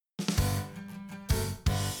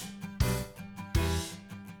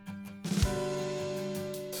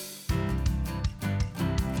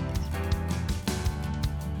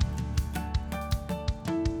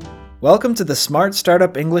Welcome to the Smart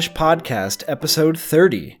Startup English Podcast, episode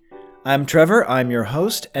 30. I'm Trevor, I'm your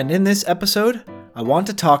host, and in this episode, I want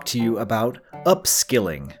to talk to you about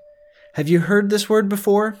upskilling. Have you heard this word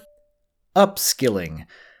before? Upskilling.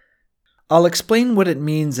 I'll explain what it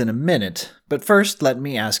means in a minute, but first let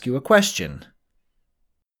me ask you a question.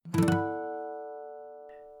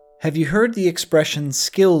 Have you heard the expression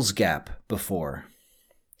skills gap before?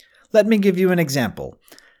 Let me give you an example.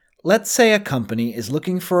 Let's say a company is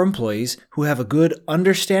looking for employees who have a good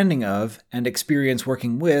understanding of and experience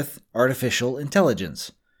working with artificial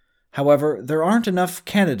intelligence. However, there aren't enough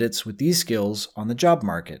candidates with these skills on the job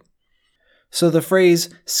market. So the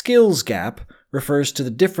phrase skills gap refers to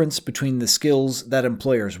the difference between the skills that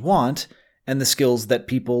employers want and the skills that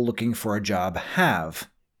people looking for a job have.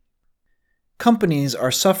 Companies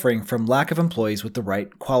are suffering from lack of employees with the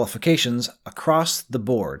right qualifications across the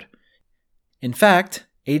board. In fact,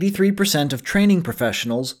 83% of training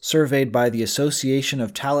professionals surveyed by the Association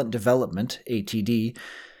of Talent Development, ATD,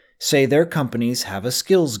 say their companies have a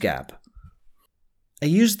skills gap. I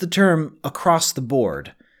use the term across the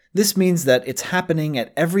board. This means that it's happening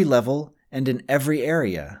at every level and in every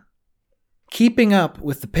area. Keeping up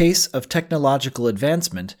with the pace of technological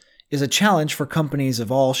advancement is a challenge for companies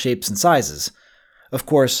of all shapes and sizes. Of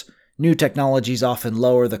course, new technologies often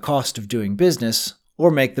lower the cost of doing business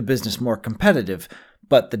or make the business more competitive,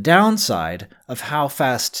 but the downside of how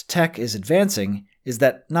fast tech is advancing is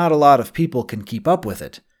that not a lot of people can keep up with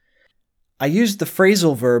it. I used the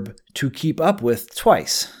phrasal verb to keep up with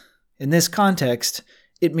twice. In this context,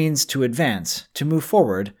 it means to advance, to move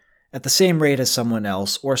forward, at the same rate as someone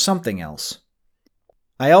else or something else.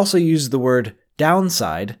 I also used the word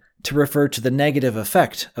downside to refer to the negative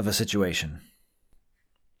effect of a situation.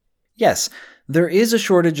 Yes, there is a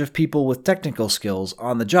shortage of people with technical skills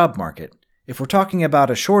on the job market. If we're talking about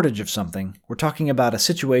a shortage of something, we're talking about a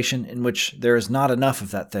situation in which there is not enough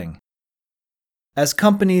of that thing. As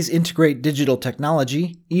companies integrate digital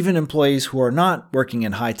technology, even employees who are not working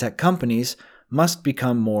in high-tech companies must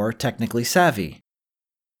become more technically savvy.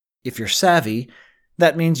 If you're savvy,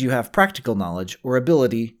 that means you have practical knowledge or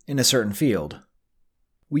ability in a certain field.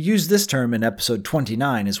 We use this term in episode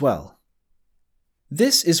 29 as well.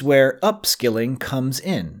 This is where upskilling comes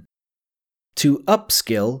in. To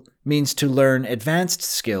upskill means to learn advanced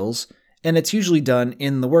skills, and it's usually done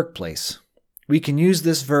in the workplace. We can use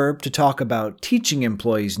this verb to talk about teaching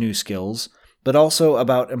employees new skills, but also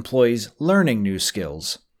about employees learning new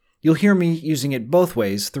skills. You'll hear me using it both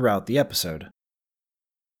ways throughout the episode.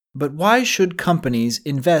 But why should companies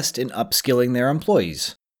invest in upskilling their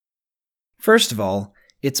employees? First of all,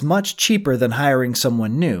 it's much cheaper than hiring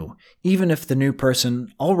someone new, even if the new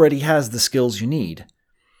person already has the skills you need.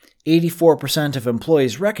 84% of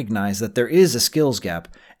employees recognize that there is a skills gap,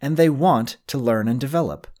 and they want to learn and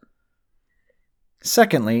develop.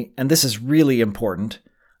 Secondly, and this is really important,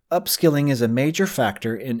 upskilling is a major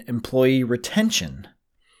factor in employee retention.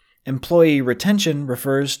 Employee retention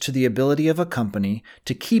refers to the ability of a company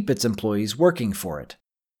to keep its employees working for it.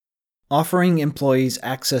 Offering employees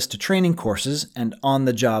access to training courses and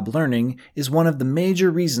on-the-job learning is one of the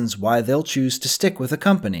major reasons why they'll choose to stick with a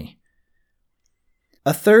company.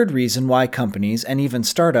 A third reason why companies and even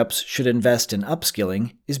startups should invest in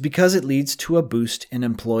upskilling is because it leads to a boost in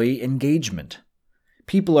employee engagement.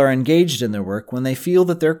 People are engaged in their work when they feel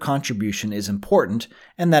that their contribution is important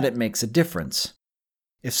and that it makes a difference.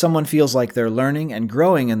 If someone feels like they're learning and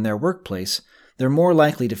growing in their workplace, they're more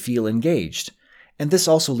likely to feel engaged, and this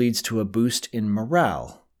also leads to a boost in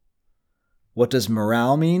morale. What does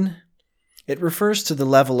morale mean? It refers to the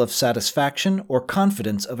level of satisfaction or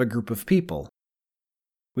confidence of a group of people.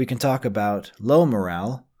 We can talk about low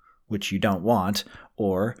morale, which you don't want,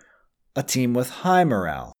 or a team with high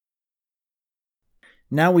morale.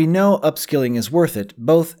 Now we know upskilling is worth it,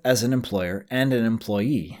 both as an employer and an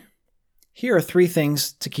employee. Here are 3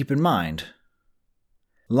 things to keep in mind.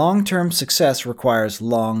 Long-term success requires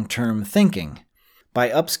long-term thinking. By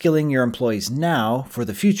upskilling your employees now for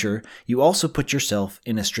the future, you also put yourself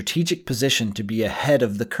in a strategic position to be ahead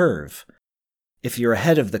of the curve. If you're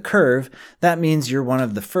ahead of the curve, that means you're one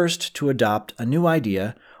of the first to adopt a new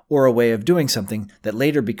idea or a way of doing something that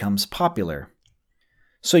later becomes popular.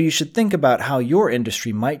 So you should think about how your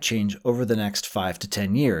industry might change over the next 5 to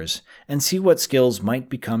 10 years, and see what skills might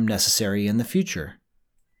become necessary in the future.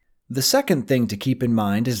 The second thing to keep in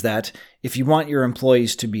mind is that if you want your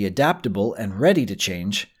employees to be adaptable and ready to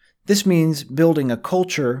change, this means building a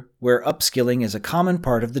culture where upskilling is a common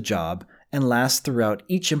part of the job and lasts throughout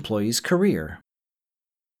each employee's career.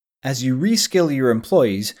 As you reskill your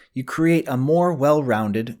employees, you create a more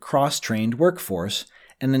well-rounded, cross-trained workforce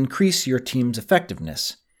and increase your team's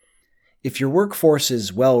effectiveness. If your workforce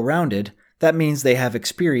is well-rounded, that means they have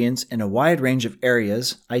experience in a wide range of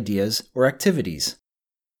areas, ideas, or activities.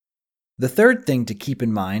 The third thing to keep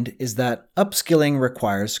in mind is that upskilling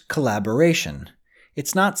requires collaboration.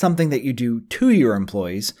 It's not something that you do to your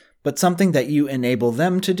employees, but something that you enable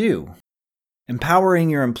them to do. Empowering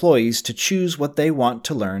your employees to choose what they want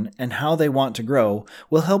to learn and how they want to grow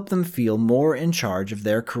will help them feel more in charge of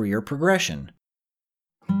their career progression.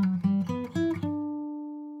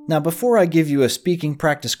 Now, before I give you a speaking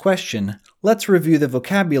practice question, let's review the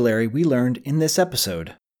vocabulary we learned in this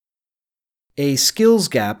episode. A skills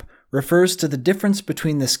gap refers to the difference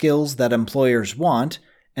between the skills that employers want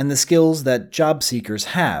and the skills that job seekers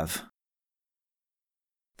have.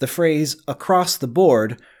 The phrase across the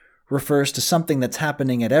board refers to something that's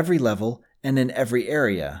happening at every level and in every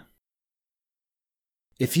area.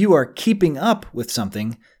 If you are keeping up with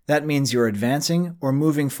something, that means you're advancing or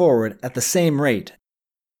moving forward at the same rate.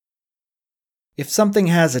 If something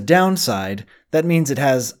has a downside, that means it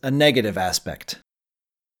has a negative aspect.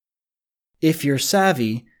 If you're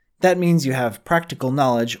savvy, that means you have practical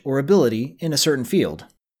knowledge or ability in a certain field.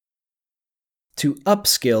 To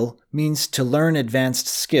upskill means to learn advanced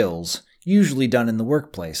skills, usually done in the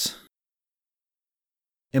workplace.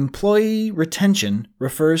 Employee retention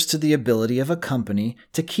refers to the ability of a company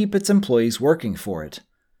to keep its employees working for it.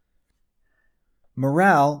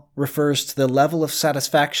 Morale refers to the level of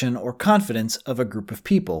satisfaction or confidence of a group of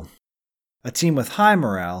people. A team with high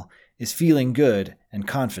morale is feeling good and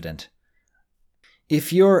confident.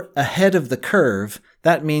 If you're ahead of the curve,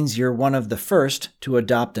 that means you're one of the first to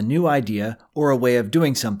adopt a new idea or a way of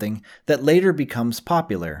doing something that later becomes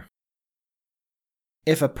popular.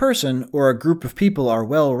 If a person or a group of people are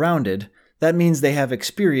well-rounded, that means they have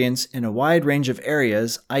experience in a wide range of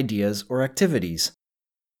areas, ideas, or activities.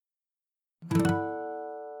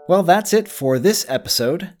 Well, that's it for this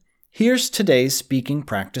episode. Here's today's speaking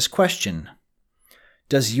practice question.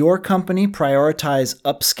 Does your company prioritize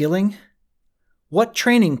upskilling? What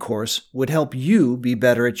training course would help you be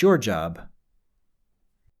better at your job?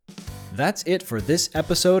 That's it for this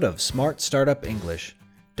episode of Smart Startup English.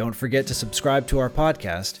 Don't forget to subscribe to our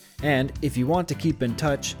podcast, and if you want to keep in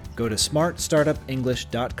touch, go to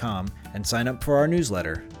smartstartupenglish.com and sign up for our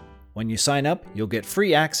newsletter. When you sign up, you'll get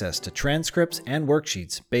free access to transcripts and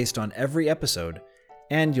worksheets based on every episode,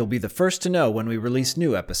 and you'll be the first to know when we release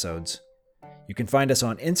new episodes. You can find us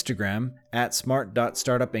on Instagram at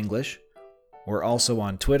smart.startupenglish. We're also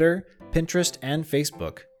on Twitter, Pinterest, and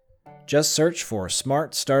Facebook. Just search for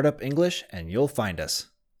Smart Startup English and you'll find us.